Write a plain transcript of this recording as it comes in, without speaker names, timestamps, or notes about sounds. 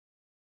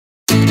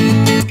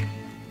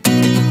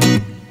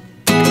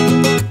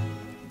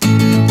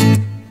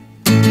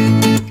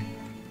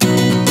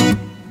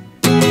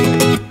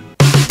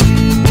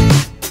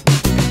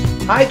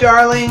Hi,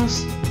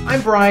 darlings.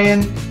 I'm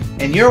Brian,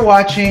 and you're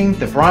watching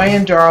The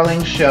Brian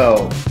Darling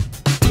Show.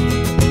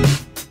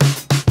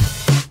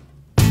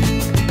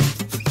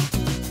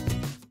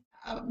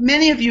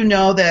 Many of you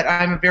know that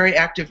I'm a very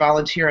active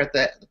volunteer at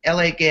the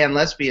Gay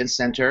Lesbian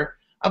Center,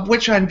 of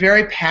which I'm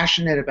very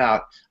passionate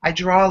about. I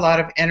draw a lot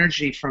of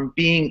energy from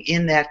being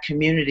in that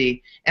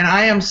community, and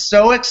I am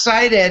so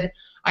excited.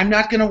 I'm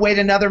not going to wait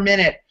another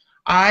minute.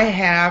 I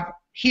have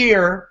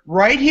here,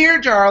 right here,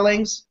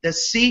 darlings, the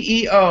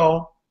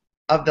CEO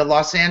of the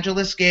Los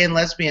Angeles Gay and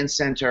Lesbian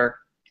Center,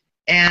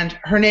 and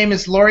her name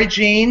is Lorri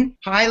Jean.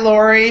 Hi,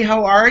 Lorri.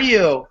 How are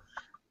you?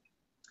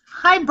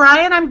 Hi,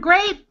 Brian. I'm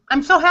great.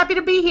 I'm so happy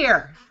to be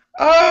here.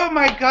 Oh,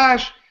 my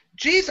gosh.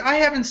 Geez, I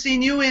haven't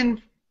seen you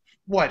in,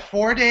 what,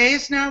 4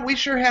 days now? We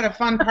sure had a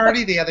fun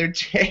party the other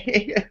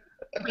day.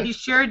 We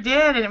sure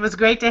did, and it was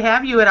great to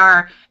have you at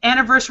our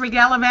Anniversary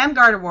Gala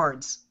Vanguard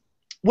Awards.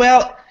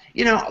 Well,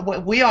 you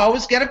know, we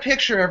always get a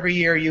picture every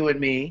year, you and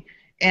me.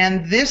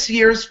 And this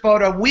year's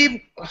photo,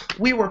 we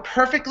were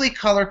perfectly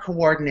color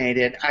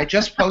coordinated. I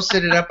just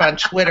posted it up on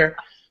Twitter.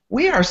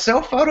 We are so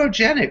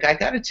photogenic, I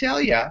got to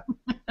tell you.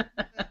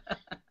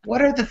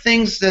 What are the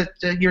things that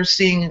you're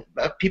seeing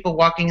people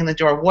walking in the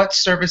door? What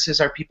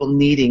services are people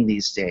needing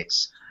these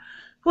days?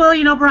 Well,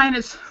 you know, Brian,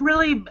 it's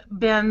really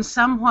been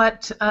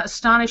somewhat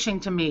astonishing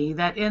to me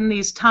that in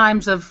these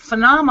times of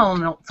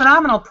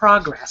phenomenal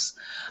progress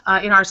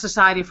in our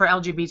society for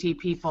LGBT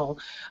people,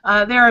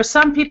 there are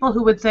some people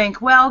who would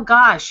think, well,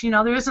 gosh, you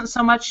know, there isn't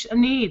so much a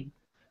need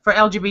for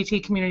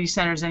LGBT community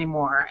centers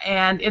anymore.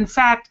 And in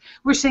fact,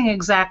 we're seeing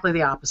exactly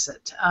the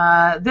opposite.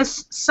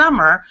 This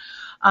summer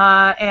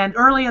and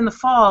early in the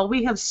fall,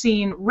 we have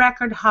seen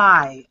record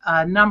high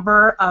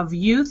number of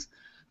youth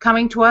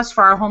coming to us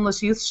for our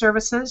homeless youth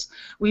services.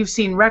 We've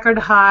seen record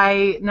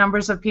high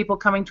numbers of people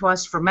coming to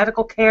us for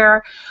medical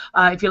care.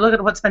 If you look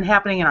at what's been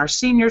happening in our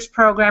seniors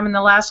program in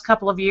the last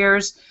couple of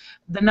years,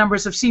 the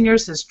numbers of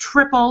seniors has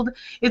tripled.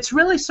 It's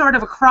really sort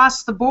of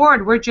across the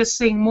board. We're just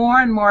seeing more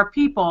and more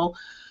people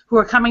who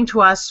are coming to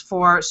us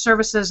for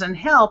services and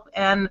help.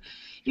 And,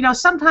 you know,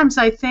 sometimes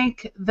I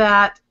think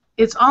that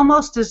it's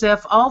almost as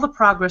if all the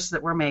progress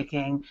that we're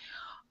making,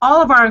 all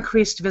of our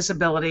increased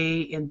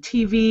visibility in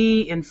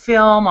TV, in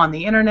film, on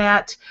the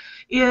internet,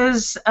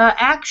 is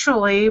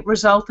actually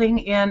resulting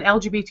in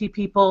LGBT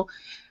people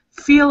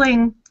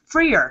feeling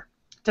freer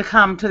to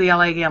come to the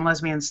LA Gay and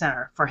Lesbian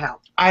Center for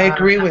help. I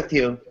agree with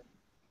you.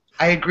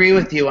 I agree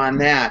with you on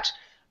that.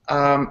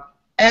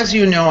 As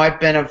you know,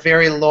 I've been a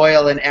very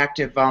loyal and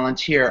active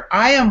volunteer.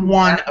 I am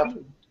one of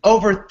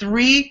over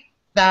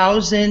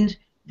 3,000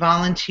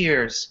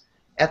 volunteers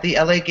at the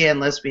LA Gay and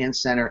Lesbian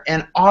Center,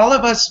 and all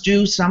of us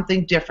do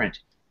something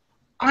different.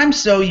 I'm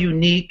so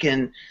unique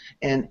and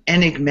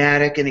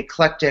enigmatic and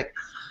eclectic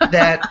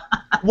that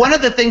one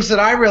of the things that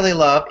I really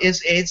love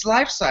is AIDS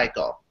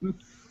LifeCycle,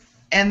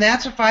 and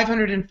that's a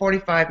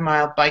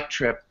 545-mile bike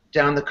trip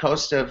down the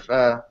coast of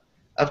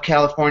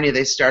California.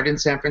 They start in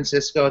San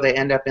Francisco, they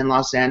end up in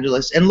Los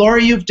Angeles, and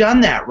Lorri, you've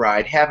done that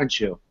ride, haven't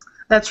you?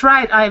 That's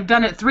right. I've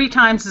done it 3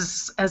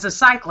 times as a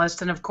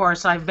cyclist, and of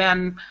course I've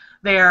been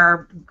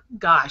there,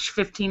 gosh,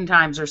 15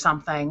 times or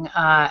something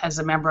as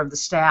a member of the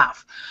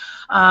staff.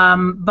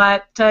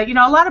 But you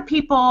know, a lot of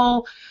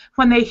people,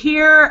 when they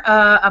hear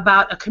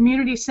about a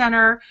community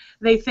center,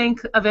 they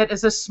think of it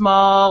as a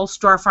small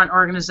storefront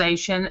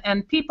organization,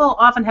 and people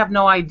often have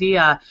no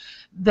idea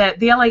that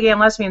the LA Gay and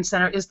Lesbian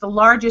Center is the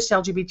largest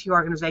LGBT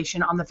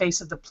organization on the face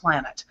of the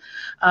planet.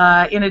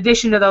 In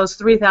addition to those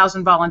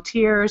 3,000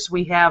 volunteers,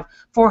 we have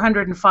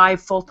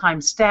 405 full-time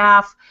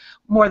staff.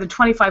 More than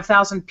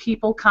 25,000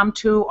 people come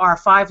to our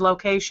 5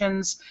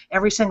 locations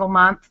every single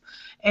month.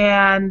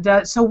 And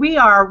so we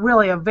are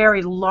really a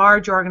very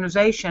large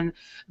organization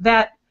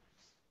that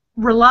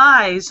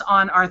relies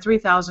on our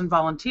 3,000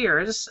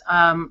 volunteers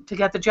to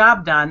get the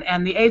job done.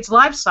 And the AIDS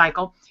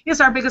LifeCycle is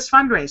our biggest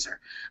fundraiser.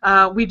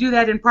 We do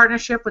that in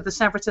partnership with the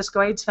San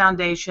Francisco AIDS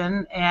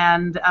Foundation.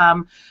 And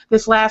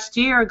this last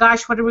year,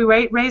 gosh, what did we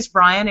raise,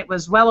 Brian? It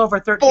was well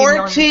over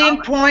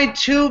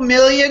 $14.2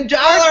 million.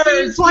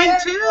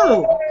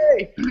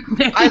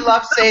 $14.2. I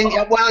love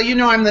saying, well, you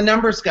know, I'm the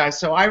numbers guy,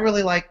 so I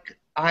really like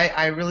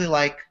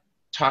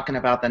talking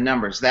about the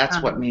numbers. That's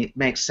what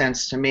makes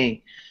sense to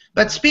me.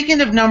 But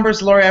speaking of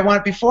numbers,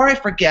 Lorri, before I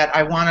forget,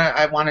 I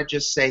want to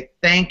just say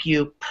thank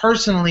you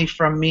personally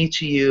from me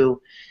to you.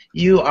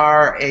 You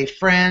are a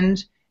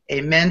friend,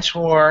 a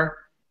mentor,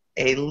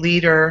 a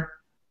leader.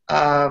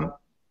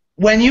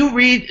 When you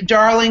read,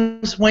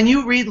 darlings, when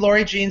you read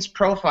Lorri Jean's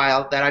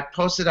profile that I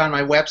posted on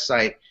my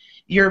website,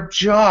 your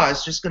jaw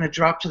is just going to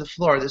drop to the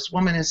floor. This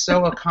woman is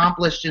so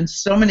accomplished in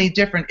so many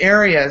different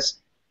areas.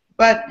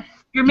 But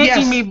you're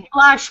making me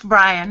blush,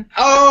 Brian.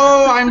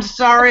 Oh, I'm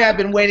sorry. I've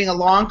been waiting a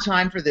long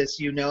time for this.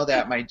 You know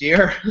that, my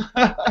dear.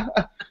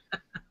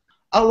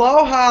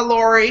 Aloha,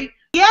 Lorri.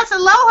 Yes,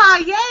 aloha,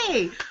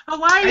 yay!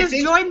 Hawaii has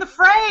joined the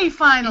fray,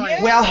 finally.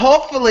 Yeah. Well,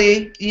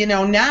 hopefully, you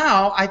know,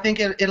 now I think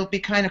it'll be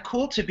kind of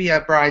cool to be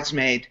a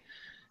bridesmaid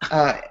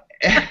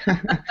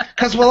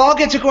Because we'll all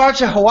get to go out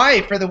to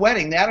Hawaii for the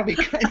wedding. That'll be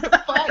kind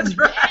of fun. That's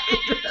right.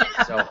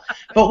 So,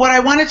 but what I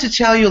wanted to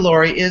tell you,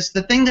 Lorri, is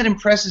the thing that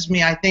impresses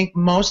me, I think,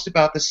 most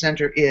about the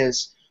center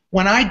is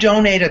when I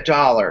donate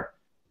 $1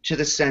 to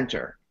the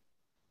center,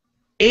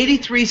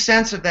 83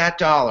 cents of that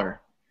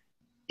dollar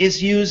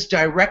is used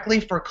directly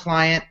for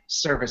client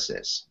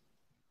services.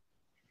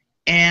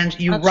 And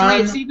you That's run.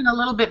 right. It's even a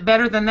little bit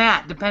better than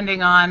that,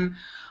 depending on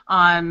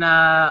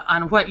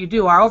what you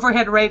do. Our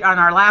overhead rate on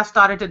our last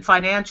audited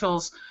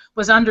financials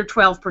was under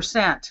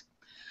 12%.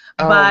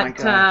 Oh, but my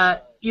gosh.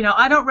 you know,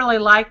 I don't really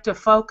like to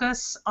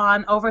focus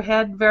on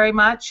overhead very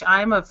much.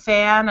 I'm a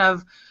fan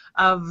of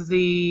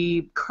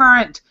the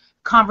current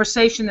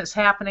conversation that's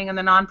happening in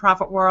the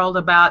nonprofit world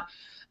about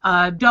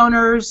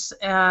donors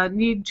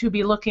need to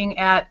be looking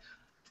at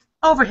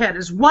overhead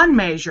as one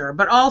measure,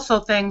 but also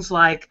things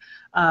like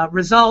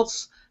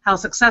results, how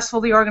successful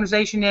the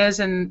organization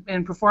is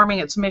in performing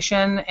its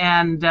mission,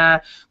 and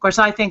of course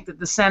I think that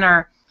the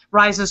center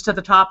rises to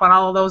the top on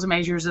all of those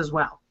measures as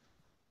well.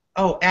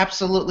 Oh,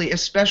 absolutely,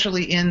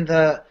 especially in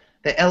the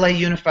LA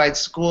Unified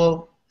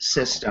School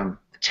System.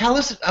 Tell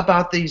us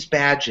about these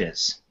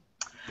badges.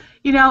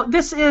 You know,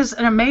 this is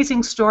an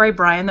amazing story,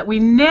 Brian, that we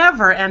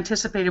never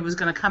anticipated was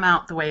going to come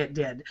out the way it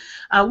did.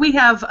 We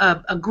have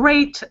a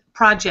great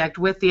project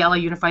with the LA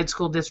Unified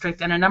School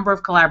District and a number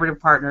of collaborative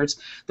partners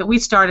that we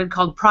started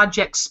called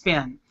Project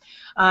SPIN,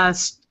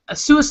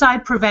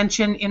 Suicide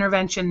Prevention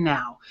Intervention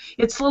Now.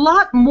 It's a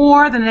lot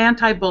more than an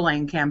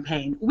anti-bullying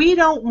campaign. We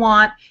don't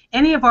want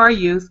any of our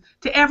youth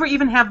to ever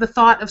even have the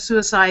thought of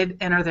suicide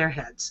enter their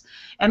heads.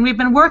 And we've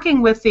been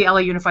working with the LA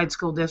Unified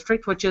School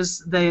District, which is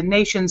the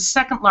nation's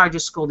second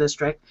largest school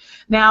district,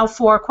 now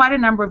for quite a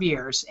number of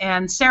years.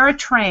 And Sarah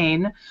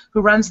Train,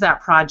 who runs that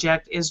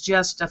project, is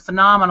just a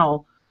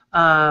phenomenal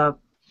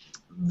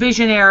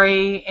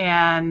visionary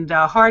and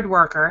hard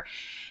worker.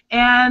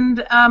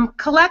 And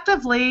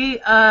collectively,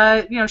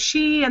 you know,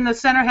 she and the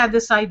center had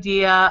this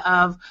idea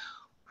of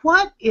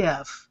what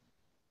if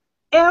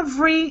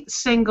every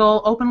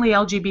single openly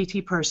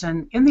LGBT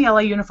person in the LA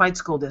Unified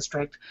School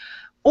District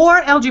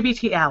or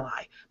LGBT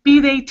ally, be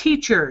they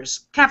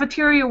teachers,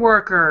 cafeteria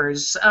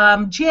workers,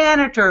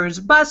 janitors,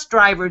 bus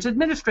drivers,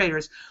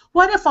 administrators,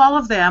 what if all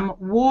of them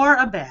wore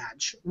a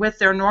badge with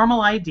their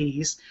normal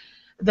IDs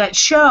that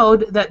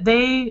showed that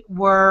they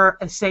were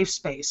a safe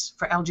space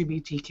for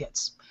LGBT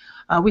kids?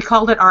 We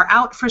called it our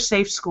Out for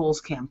Safe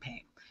Schools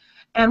campaign.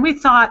 And we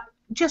thought,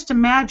 just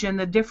imagine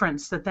the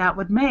difference that that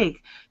would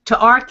make to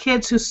our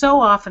kids who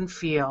so often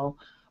feel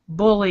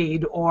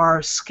bullied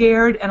or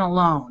scared and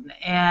alone.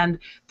 And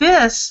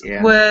this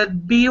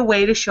would be a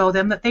way to show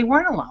them that they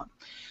weren't alone.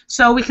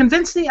 So we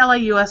convinced the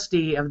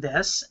LAUSD of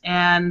this,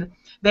 and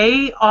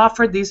they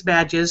offered these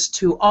badges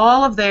to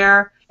all of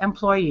their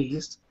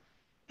employees.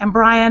 And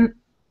Brian,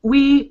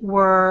 we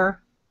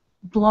were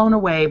blown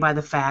away by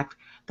the fact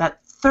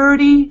that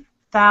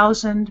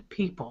 30,000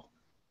 people,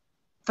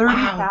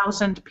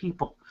 30,000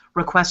 people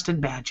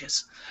requested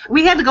badges.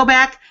 We had to go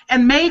back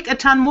and make a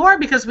ton more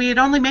because we had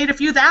only made a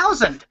few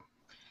thousand.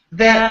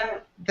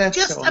 That's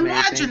just so imagine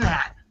amazing.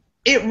 that.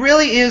 It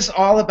really is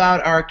all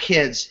about our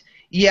kids.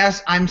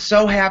 Yes, I'm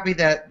so happy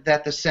that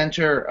the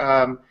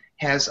center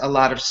has a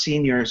lot of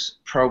seniors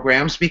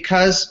programs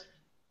because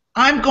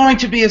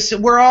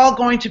we're all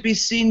going to be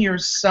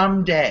seniors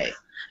someday.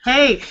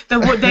 Hey,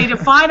 they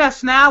define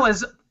us now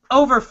as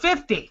over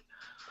 50.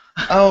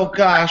 Oh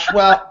gosh,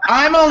 well,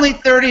 I'm only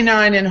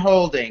 39 and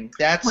holding.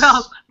 That's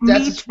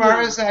as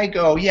far as I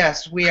go.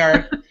 Yes, we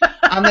are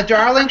on the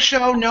Darling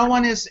Show. No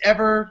one is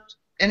ever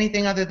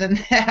anything other than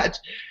that.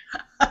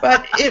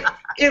 But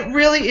it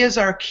really is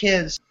our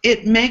kids.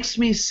 It makes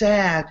me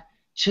sad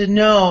to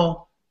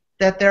know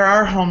that there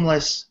are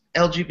homeless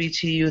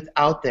LGBT youth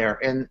out there,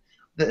 and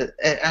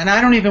I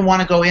don't even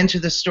want to go into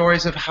the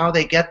stories of how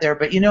they get there.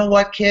 But you know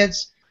what,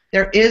 kids?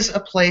 There is a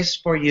place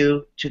for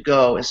you to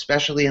go,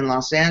 especially in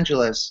Los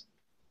Angeles.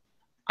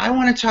 I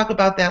want to talk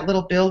about that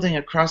little building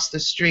across the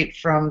street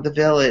from the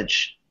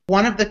Village.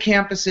 One of the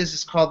campuses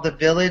is called the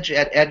Village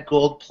at Ed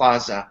Gold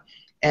Plaza,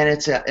 and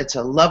it's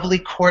a lovely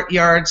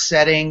courtyard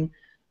setting.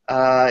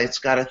 It's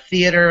got a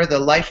theater. The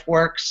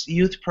LifeWorks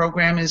youth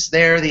program is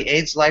there. The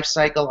AIDS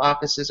LifeCycle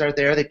offices are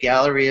there. The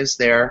gallery is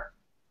there.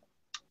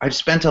 I've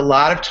spent a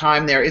lot of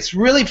time there. It's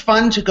really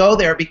fun to go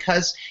there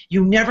because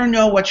you never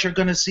know what you're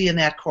going to see in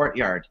that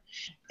courtyard.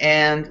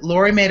 And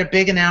Lorri made a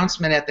big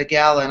announcement at the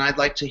gala, and I'd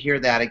like to hear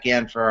that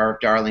again for our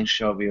Darling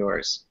Show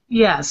viewers.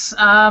 Yes.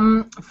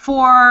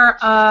 For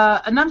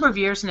a number of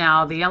years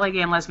now, the LA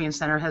Gay Lesbian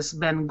Center has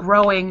been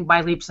growing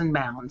by leaps and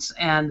bounds.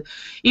 And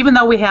even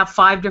though we have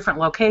 5 different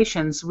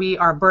locations, we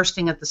are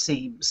bursting at the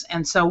seams.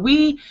 And so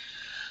we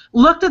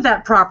looked at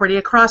that property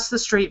across the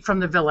street from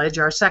the Village,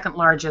 our second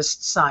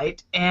largest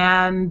site,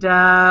 and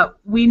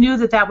we knew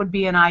that that would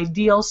be an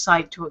ideal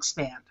site to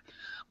expand.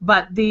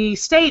 But the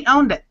state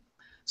owned it.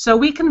 So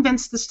we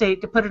convinced the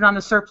state to put it on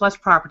the surplus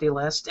property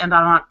list, and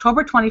on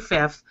October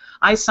 25th,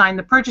 I signed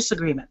the purchase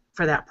agreement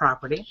for that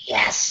property.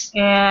 Yes.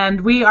 And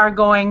we are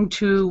going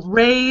to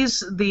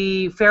raise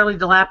the fairly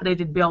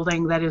dilapidated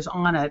building that is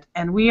on it,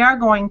 and we are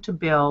going to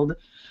build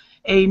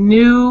a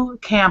new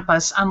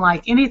campus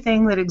unlike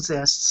anything that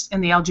exists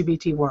in the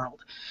LGBT world.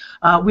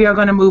 We are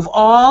going to move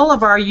all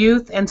of our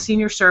youth and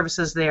senior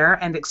services there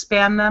and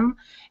expand them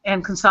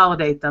and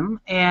consolidate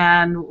them.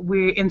 And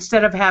we,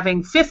 instead of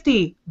having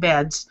 50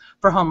 beds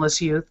for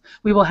homeless youth,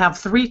 we will have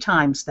 3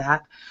 times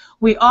that.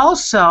 We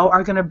also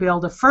are going to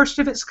build a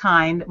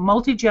first-of-its-kind,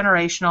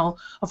 multi-generational,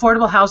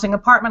 affordable housing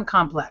apartment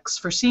complex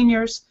for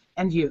seniors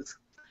and youth.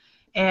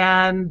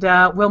 And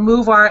we'll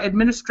move our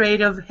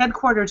administrative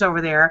headquarters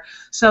over there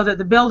so that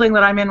the building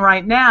that I'm in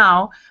right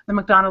now, the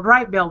McDonald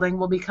Wright building,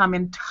 will become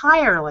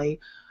entirely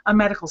a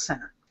medical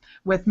center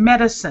with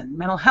medicine,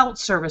 mental health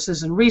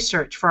services, and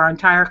research for our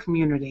entire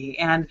community.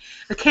 And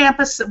the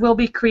campus that we'll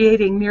be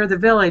creating near the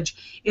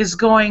village is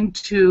going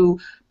to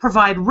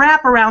provide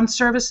wraparound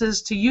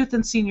services to youth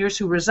and seniors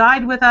who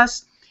reside with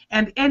us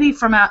and any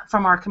from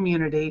our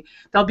community.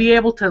 They'll be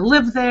able to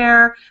live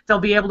there, they'll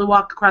be able to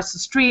walk across the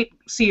street,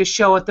 see a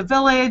show at the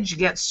village,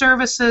 get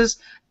services.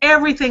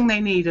 Everything they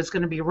need is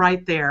going to be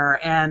right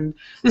there, and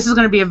this is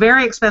going to be a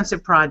very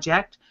expensive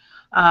project.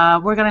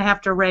 We're going to have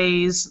to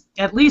raise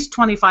at least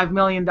 $25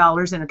 million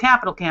in a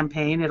capital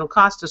campaign. It'll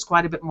cost us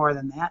quite a bit more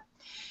than that.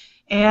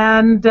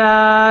 And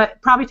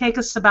probably take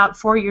us about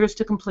 4 years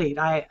to complete.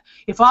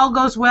 If all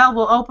goes well,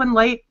 we'll open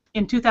late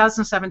in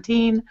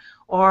 2017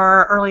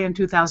 or early in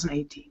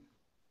 2018.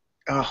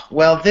 Oh,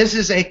 well, this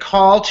is a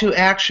call to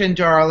action,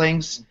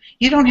 darlings.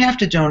 You don't have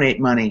to donate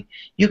money.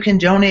 You can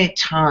donate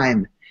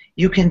time.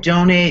 You can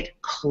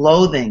donate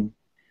clothing.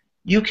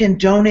 You can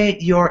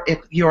donate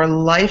your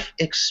life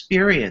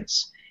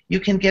experience. You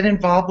can get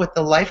involved with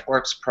the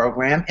LifeWorks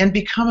program and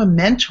become a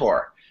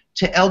mentor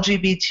to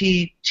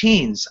LGBT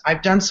teens.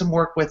 I've done some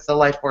work with the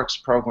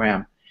LifeWorks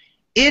program.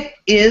 It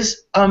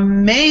is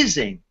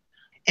amazing.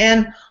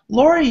 And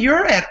Lorri,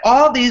 you're at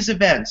all these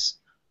events.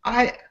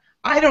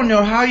 I don't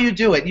know how you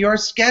do it. Your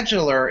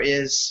scheduler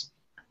is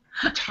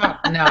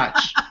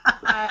top-notch.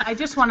 I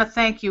just want to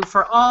thank you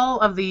for all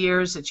of the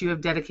years that you have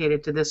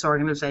dedicated to this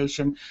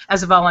organization.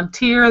 As a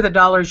volunteer, the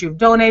dollars you've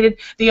donated,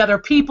 the other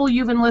people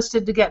you've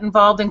enlisted to get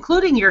involved,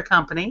 including your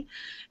company.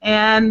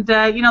 And,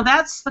 you know,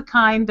 that's the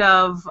kind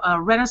of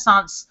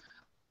Renaissance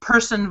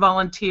person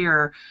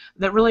volunteer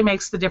that really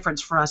makes the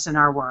difference for us in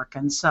our work.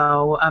 And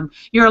so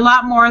you're a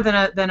lot more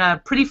than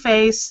a pretty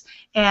face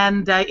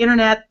and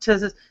internet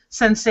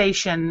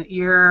sensation.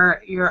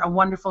 You're a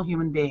wonderful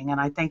human being, and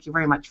I thank you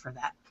very much for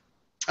that.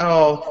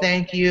 Oh,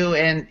 thank you,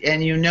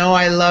 and you know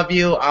I love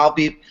you.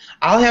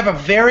 I'll have a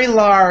very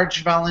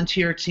large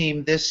volunteer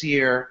team this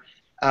year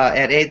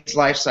at AIDS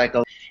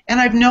LifeCycle, and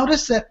I've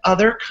noticed that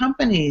other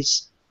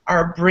companies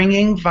are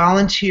bringing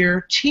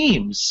volunteer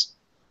teams.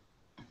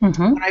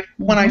 Mm-hmm.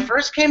 When I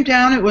first came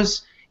down, it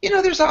was, you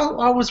know, there's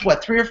always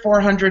what, 300 or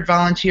 400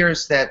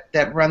 volunteers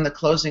that run the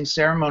closing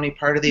ceremony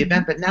part of the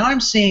event, but now I'm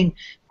seeing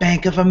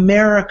Bank of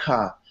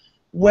America,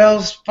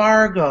 Wells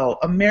Fargo,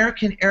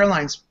 American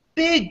Airlines,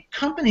 big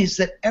companies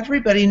that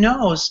everybody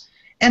knows,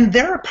 and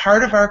they're a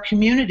part of our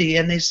community,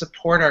 and they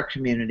support our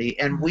community,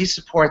 and we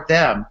support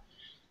them.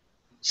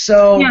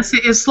 So yes,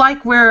 it's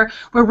like we're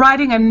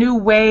riding a new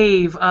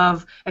wave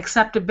of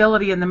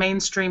acceptability in the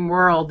mainstream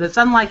world that's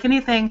unlike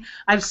anything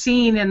I've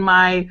seen in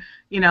my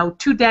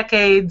 2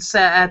 decades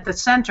at the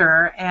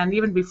center, and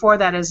even before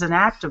that as an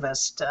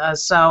activist.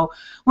 So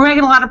we're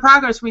making a lot of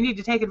progress. We need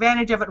to take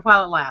advantage of it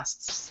while it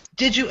lasts.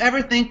 Did you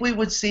ever think we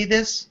would see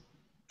this?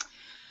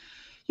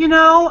 You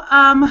know,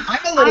 I'm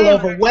a little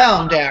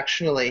overwhelmed,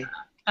 actually.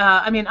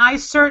 I mean, I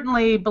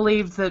certainly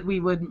believed that we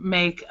would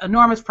make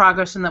enormous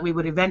progress and that we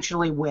would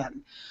eventually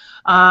win.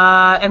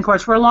 And of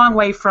course, we're a long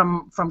way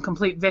from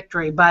complete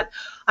victory, but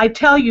I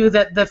tell you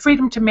that the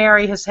freedom to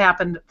marry has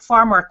happened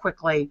far more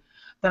quickly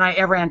than I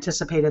ever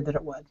anticipated that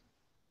it would.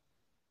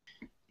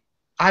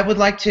 I would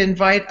like to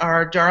invite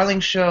our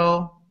Darling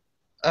Show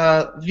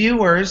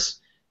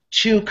viewers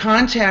to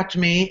contact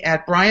me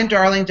at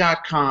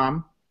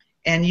briandarling.com,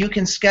 and you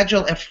can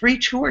schedule a free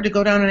tour to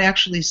go down and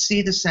actually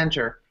see the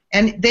center.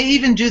 And they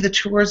even do the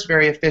tours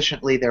very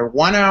efficiently. They're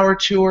 1-hour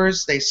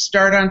tours. They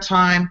start on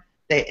time.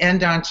 They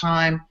end on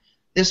time.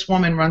 This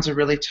woman runs a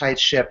really tight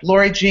ship.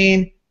 Lorri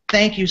Jean,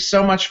 thank you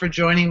so much for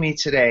joining me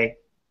today.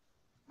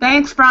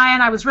 Thanks,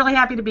 Brian. I was really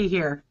happy to be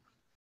here.